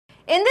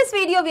In this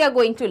video, we are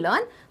going to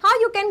learn how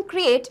you can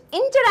create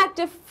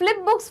interactive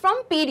flipbooks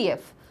from PDF.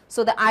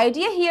 So the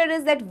idea here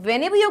is that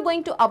whenever you're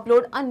going to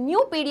upload a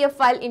new PDF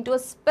file into a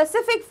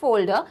specific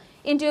folder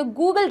into your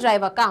Google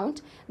Drive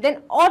account,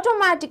 then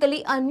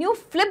automatically a new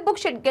flipbook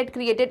should get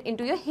created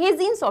into your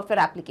Heyzine software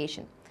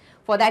application.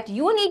 For that,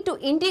 you need to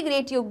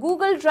integrate your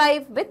Google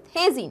Drive with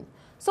Heyzine.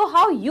 So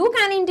how you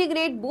can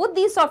integrate both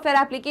these software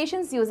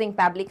applications using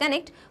Pabbly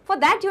Connect, for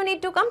that you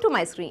need to come to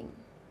my screen.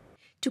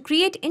 To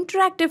create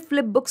interactive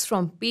flipbooks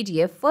from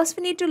PDF, first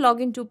we need to log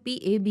into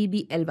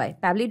Pabbly,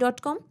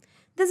 pabbly.com.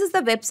 This is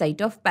the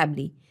website of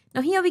Pabbly.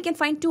 Now here we can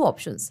find two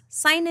options,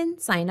 sign in,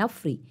 sign up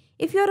free.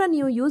 If you're a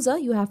new user,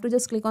 you have to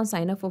just click on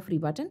sign up for free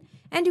button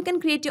and you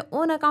can create your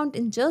own account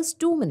in just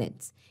 2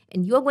 minutes.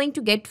 And you're going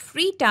to get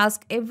free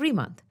tasks every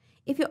month.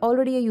 If you're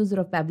already a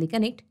user of Pabbly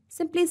Connect,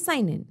 simply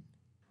sign in.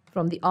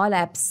 From the All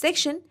Apps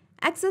section,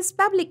 access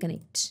Pabbly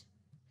Connect.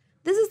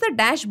 This is the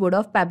dashboard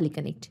of Pabbly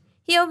Connect.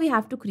 Here we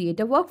have to create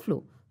a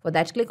workflow. For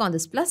that, click on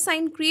this plus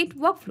sign, create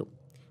workflow.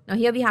 Now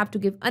here we have to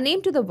give a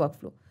name to the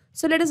workflow.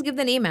 So let us give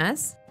the name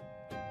as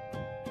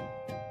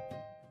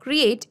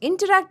Create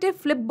Interactive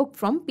Flipbook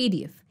from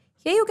PDF.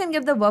 Here you can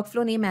give the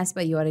workflow name as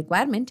per your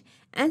requirement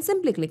and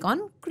simply click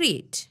on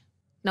Create.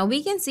 Now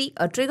we can see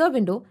a trigger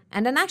window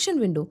and an action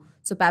window.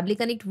 So Pabbly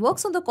Connect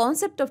works on the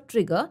concept of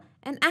trigger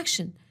and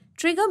action.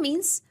 Trigger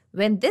means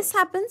when this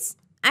happens,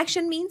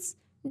 action means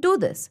do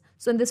this.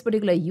 So in this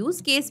particular use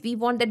case, we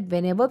want that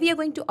whenever we are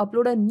going to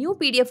upload a new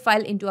PDF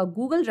file into our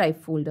Google Drive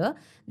folder,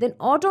 then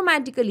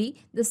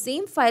automatically the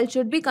same file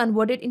should be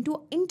converted into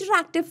an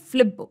interactive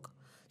flipbook.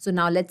 So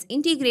now let's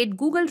integrate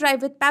Google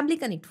Drive with Pabbly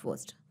Connect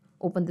first.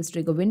 Open this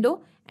trigger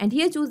window and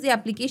here choose the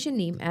application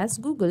name as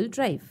Google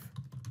Drive.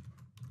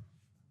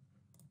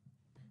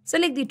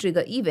 Select the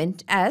trigger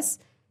event as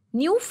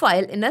new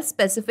file in a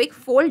specific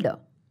folder.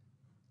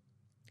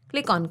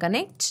 Click on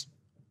Connect.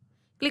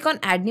 Click on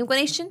Add New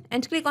Connection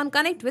and click on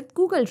Connect with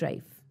Google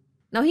Drive.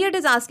 Now here it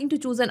is asking to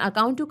choose an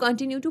account to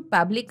continue to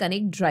Pabbly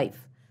Connect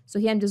Drive. So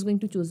here I'm just going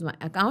to choose my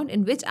account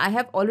in which I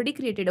have already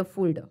created a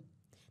folder.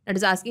 That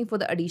is asking for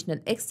the additional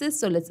access.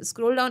 So let's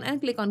scroll down and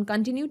click on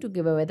Continue to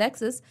give away the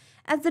access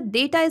as the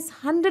data is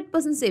 100%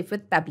 safe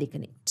with Pabbly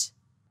Connect.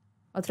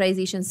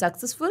 Authorization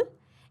successful.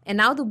 And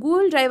now the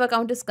Google Drive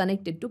account is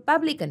connected to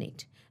Pabbly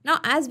Connect. Now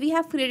as we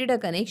have created a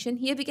connection,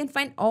 here we can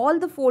find all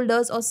the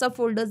folders or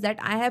subfolders that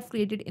I have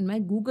created in my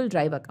Google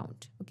Drive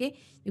account. Okay,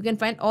 you can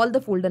find all the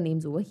folder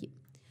names over here.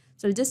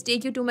 So I'll just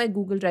take you to my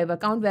Google Drive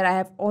account where I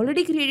have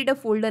already created a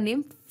folder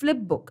named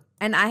Flipbook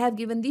and I have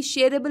given the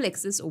shareable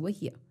access over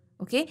here.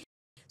 Okay,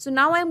 so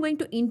now I'm going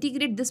to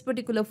integrate this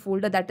particular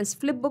folder, that is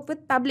Flipbook,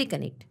 with Pabbly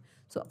Connect.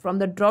 So from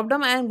the drop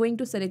down, I am going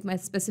to select my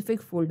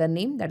specific folder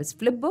name, that is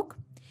Flipbook.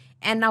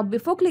 And now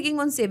before clicking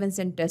on Save and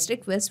Send Test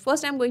Request,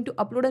 first I'm going to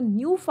upload a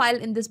new file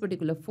in this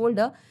particular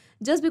folder,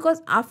 just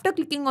because after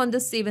clicking on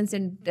this Save and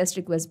Send Test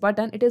Request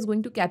button, it is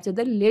going to capture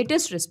the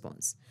latest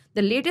response.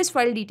 The latest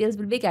file details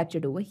will be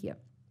captured over here.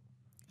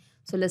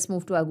 So let's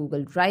move to our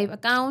Google Drive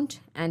account.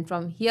 And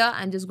from here,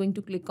 I'm just going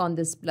to click on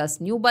this plus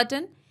new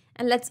button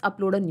and let's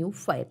upload a new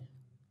file.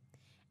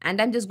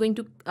 And I'm just going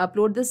to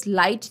upload this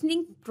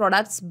Lightning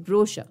Products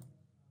brochure.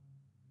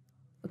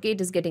 Okay,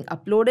 it is getting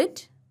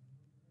uploaded.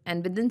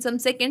 And within some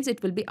seconds,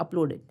 it will be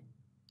uploaded.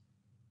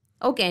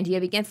 Okay, and here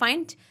we can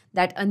find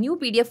that a new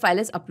PDF file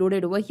is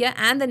uploaded over here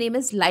and the name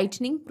is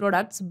Lightning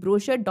Products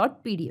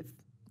brochure.pdf.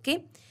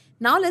 Okay,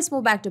 now let's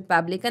move back to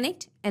Pabbly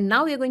Connect and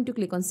now we are going to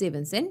click on Save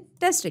and Send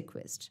Test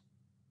Request.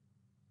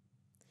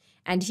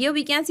 And here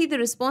we can see the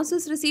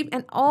responses received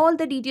and all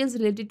the details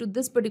related to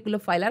this particular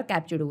file are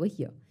captured over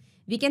here.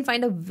 We can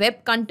find a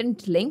web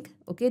content link.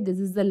 Okay, this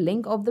is the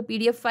link of the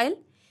PDF file.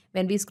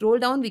 When we scroll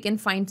down, we can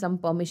find some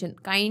permission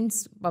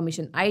kinds,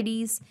 permission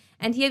IDs,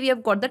 and here we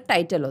have got the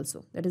title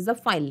also, that is the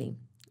file name.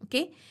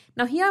 Okay.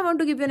 Now here I want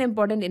to give you an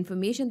important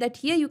information that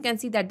here you can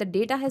see that the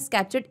data has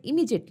captured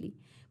immediately,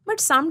 but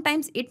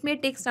sometimes it may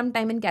take some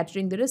time in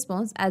capturing the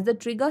response as the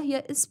trigger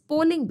here is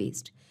polling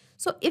based.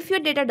 So if your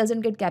data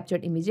doesn't get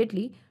captured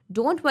immediately,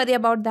 don't worry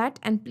about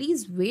that and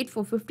please wait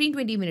for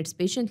 15-20 minutes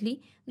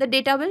patiently. The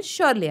data will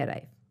surely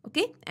arrive.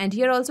 Okay. And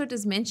here also it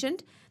is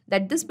mentioned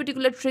that this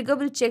particular trigger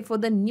will check for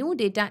the new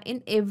data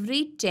in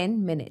every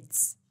 10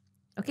 minutes.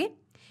 Okay.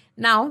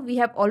 Now we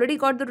have already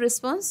got the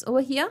response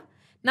over here.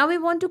 Now we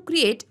want to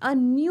create a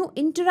new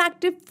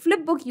interactive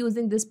flipbook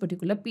using this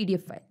particular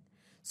PDF file.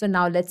 So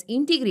now let's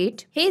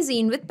integrate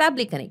Heyzine with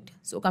Pabbly Connect.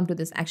 So come to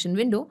this action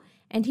window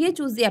and here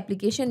choose the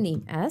application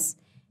name as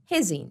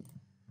Heyzine.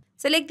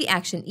 Select the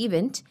action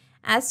event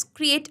as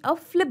Create a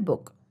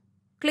Flipbook.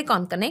 Click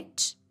on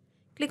Connect.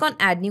 Click on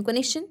Add New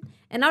Connection.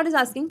 And now it is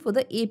asking for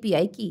the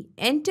API key.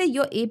 Enter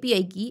your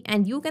API key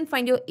and you can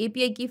find your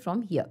API key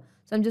from here.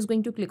 So I'm just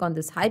going to click on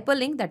this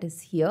hyperlink that is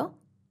here.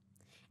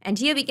 And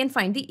here we can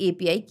find the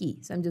API key.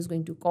 So I'm just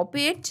going to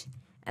copy it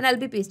and I'll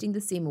be pasting the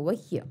same over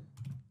here.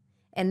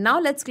 And now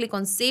let's click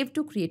on Save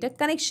to create a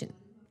connection.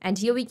 And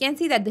here we can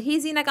see that the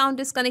Heyzine account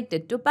is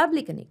connected to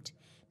Pabbly Connect.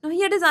 Now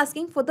here it is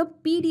asking for the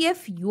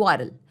PDF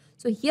URL.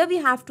 So here we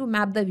have to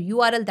map the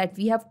URL that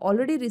we have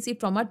already received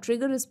from our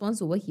trigger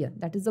response over here.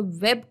 That is a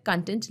web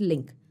content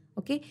link.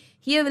 Okay,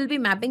 here we'll be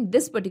mapping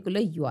this particular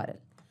URL.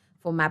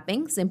 For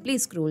mapping, simply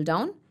scroll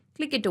down,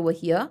 click it over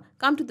here,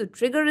 come to the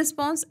trigger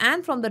response,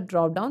 and from the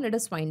drop down, let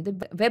us find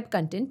the web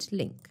content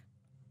link.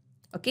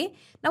 Okay,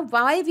 now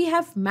why we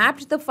have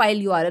mapped the file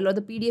URL or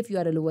the PDF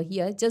URL over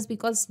here? Just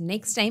because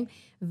next time,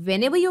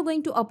 whenever you're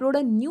going to upload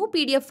a new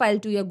PDF file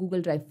to your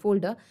Google Drive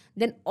folder,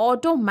 then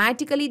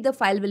automatically the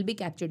file will be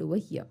captured over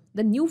here.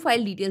 The new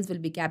file details will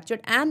be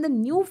captured and the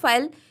new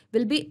file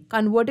will be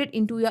converted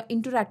into your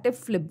interactive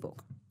flipbook.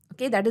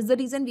 Okay, that is the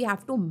reason we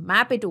have to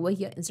map it over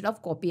here instead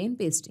of copy and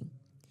pasting.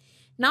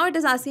 Now it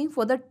is asking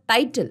for the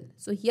title.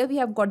 So here we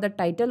have got the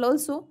title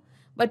also,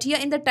 but here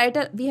in the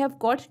title we have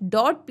got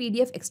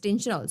 .pdf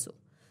extension also.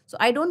 So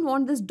I don't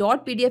want this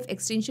 .pdf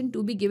extension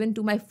to be given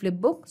to my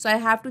flipbook. So I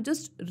have to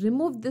just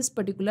remove this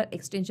particular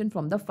extension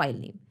from the file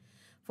name.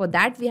 For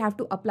that we have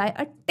to apply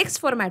a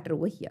text formatter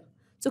over here.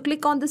 So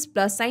click on this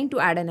plus sign to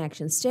add an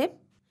action step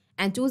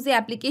and choose the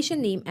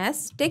application name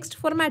as text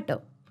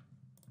formatter.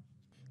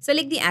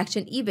 Select the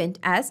action event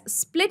as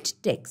split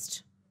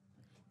text.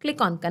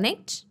 Click on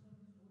connect.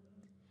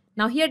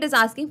 Now here it is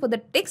asking for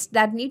the text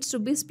that needs to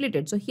be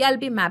splitted. So here I'll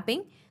be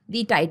mapping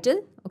the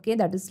title. Okay,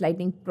 that is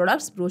Lightning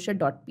Products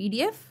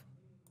Brochure.pdf.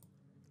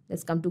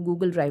 Let's come to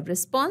Google Drive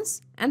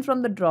response and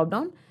from the drop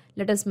down,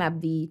 let us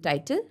map the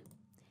title.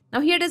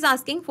 Now here it is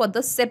asking for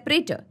the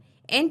separator.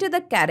 Enter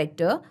the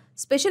character,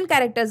 special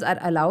characters are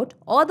allowed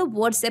or the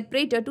word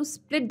separator to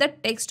split the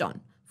text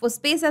on. For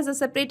space as a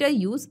separator,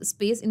 use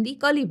space in the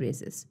curly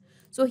braces.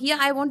 So here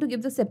I want to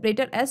give the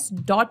separator as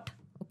dot,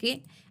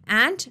 okay,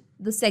 and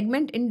the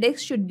segment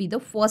index should be the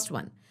first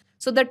one.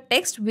 So the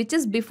text which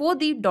is before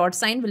the dot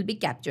sign will be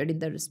captured in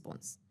the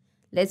response.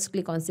 Let's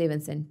click on save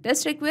and send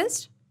test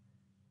request.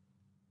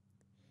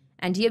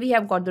 And here we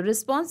have got the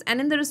response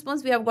and in the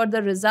response we have got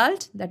the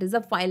result, that is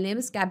the file name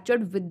is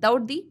captured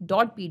without the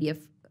 .pdf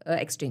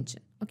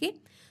extension.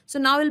 Okay. So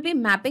now we'll be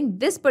mapping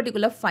this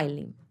particular file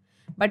name.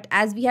 But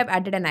as we have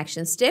added an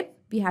action step,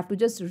 we have to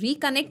just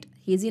reconnect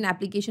Heyzine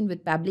application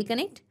with Pabbly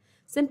Connect.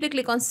 Simply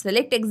click on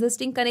select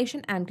existing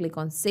connection and click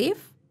on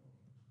save.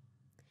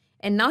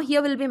 And now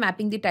here we'll be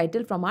mapping the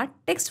title from our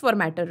text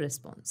formatter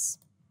response.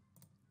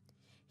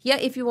 Here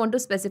if you want to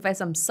specify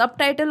some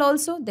subtitle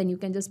also, then you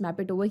can just map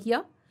it over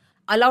here.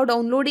 Allow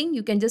downloading,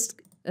 you can just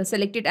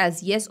select it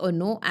as yes or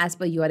no as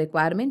per your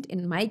requirement.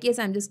 In my case,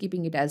 I'm just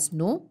keeping it as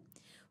no.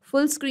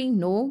 Full screen,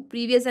 no.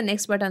 Previous and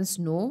next buttons,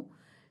 no.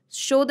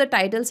 Show the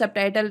title,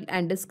 subtitle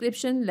and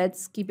description.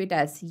 Let's keep it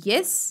as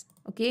yes.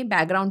 Okay,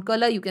 background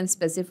color you can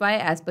specify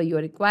as per your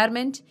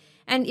requirement.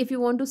 And if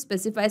you want to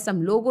specify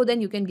some logo,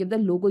 then you can give the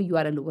logo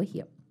URL over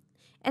here.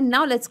 And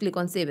now let's click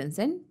on save and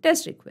send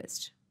test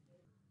request.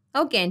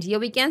 Okay, and here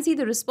we can see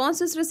the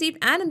responses received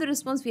and in the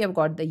response we have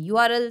got the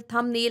URL,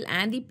 thumbnail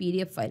and the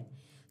PDF file.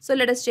 So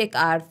let us check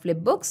our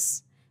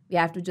Flipbooks. We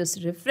have to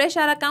just refresh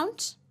our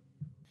account.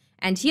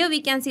 And here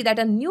we can see that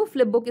a new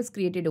Flipbook is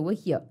created over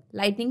here.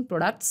 Lightning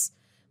Products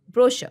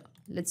Brochure.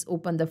 Let's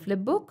open the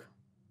Flipbook.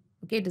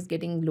 Okay, it is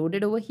getting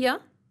loaded over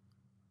here.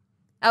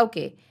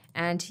 Okay,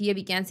 and here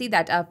we can see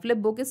that our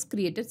Flipbook is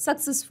created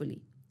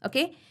successfully.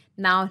 Okay,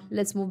 now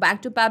let's move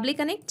back to Pabbly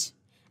Connect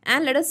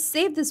and let us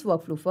save this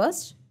workflow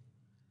first.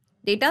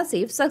 Data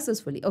saved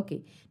successfully.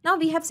 Okay, now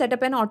we have set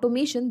up an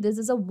automation. This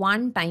is a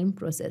one-time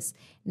process.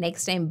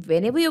 Next time,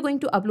 whenever you're going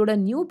to upload a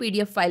new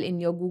PDF file in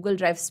your Google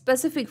Drive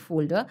specific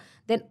folder,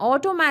 then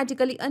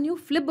automatically a new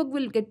Flipbook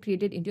will get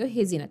created into your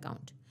Heyzine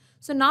account.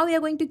 So now we are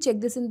going to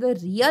check this in the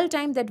real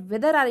time that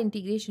whether our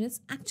integration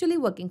is actually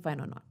working fine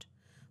or not.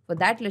 For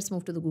that, let's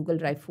move to the Google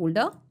Drive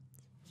folder.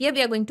 Here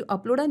we are going to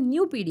upload a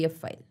new PDF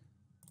file.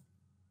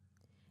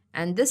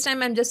 And this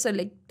time I'm just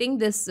selecting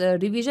this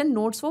revision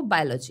notes for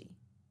biology.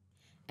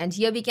 And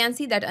here we can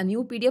see that a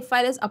new PDF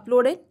file is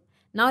uploaded.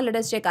 Now let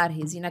us check our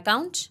Heyzine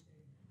account.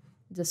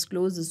 Just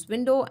close this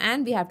window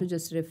and we have to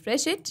just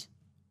refresh it.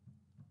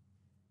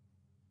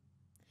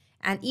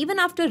 And even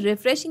after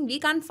refreshing, we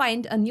can't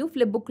find a new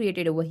Flipbook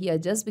created over here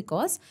just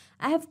because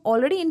I have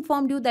already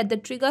informed you that the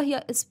trigger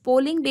here is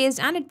polling based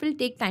and it will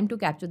take time to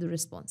capture the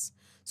response.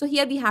 So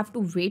here we have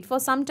to wait for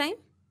some time.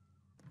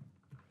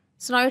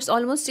 So now it's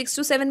almost 6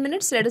 to 7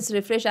 minutes. Let us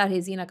refresh our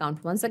Heyzine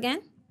account once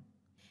again.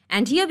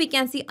 And here we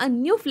can see a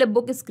new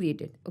Flipbook is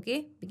created.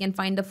 Okay, we can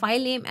find the file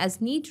name as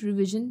Neat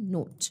Revision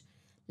Note.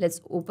 Let's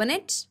open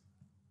it.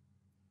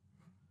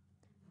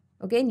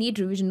 Okay, Neat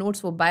Revision Notes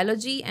for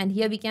Biology. And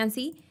here we can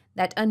see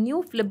that a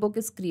new Flipbook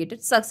is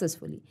created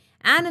successfully.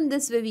 And in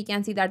this way, we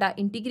can see that our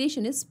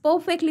integration is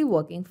perfectly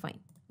working fine.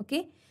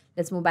 Okay,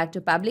 let's move back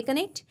to Pabbly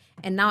Connect.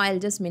 And now I'll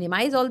just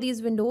minimize all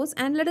these windows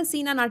and let us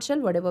see in a nutshell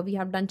whatever we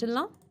have done till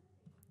now.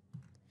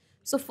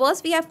 So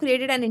first we have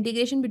created an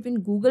integration between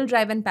Google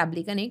Drive and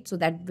Pabbly Connect so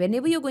that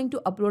whenever you're going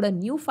to upload a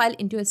new file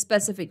into a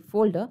specific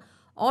folder,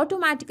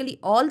 automatically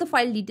all the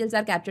file details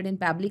are captured in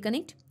Pabbly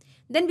Connect.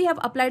 Then we have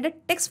applied a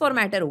text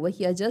formatter over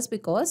here just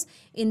because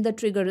in the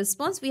trigger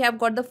response we have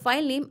got the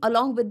file name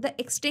along with the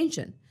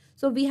extension.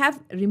 So we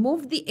have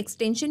removed the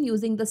extension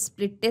using the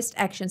split test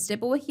action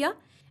step over here.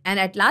 And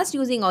at last,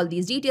 using all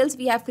these details,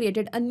 we have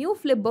created a new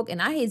Flipbook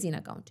in our Heyzine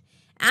account.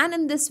 And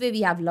in this way,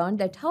 we have learned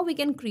that how we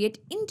can create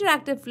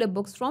interactive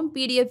flipbooks from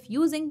PDF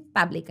using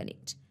Pabbly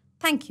Connect.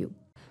 Thank you.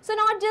 So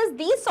not just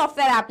these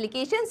software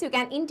applications, you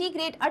can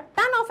integrate a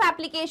ton of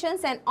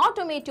applications and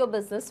automate your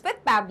business with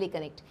Pabbly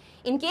Connect.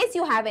 In case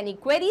you have any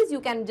queries, you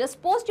can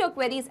just post your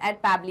queries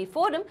at Pabbly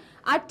Forum.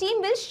 Our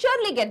team will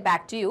surely get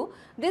back to you.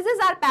 This is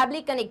our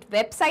Pabbly Connect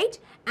website,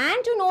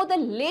 and to know the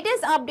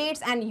latest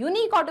updates and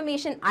unique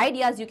automation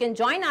ideas, you can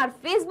join our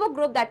Facebook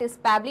group, that is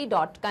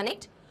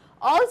pabbly.connect.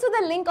 Also,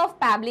 the link of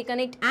Pabbly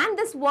Connect and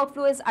this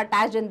workflow is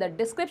attached in the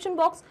description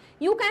box.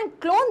 You can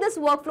clone this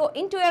workflow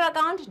into your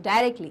account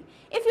directly.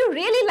 If you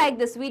really like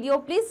this video,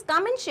 please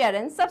comment, share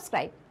and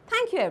subscribe.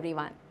 Thank you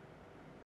everyone.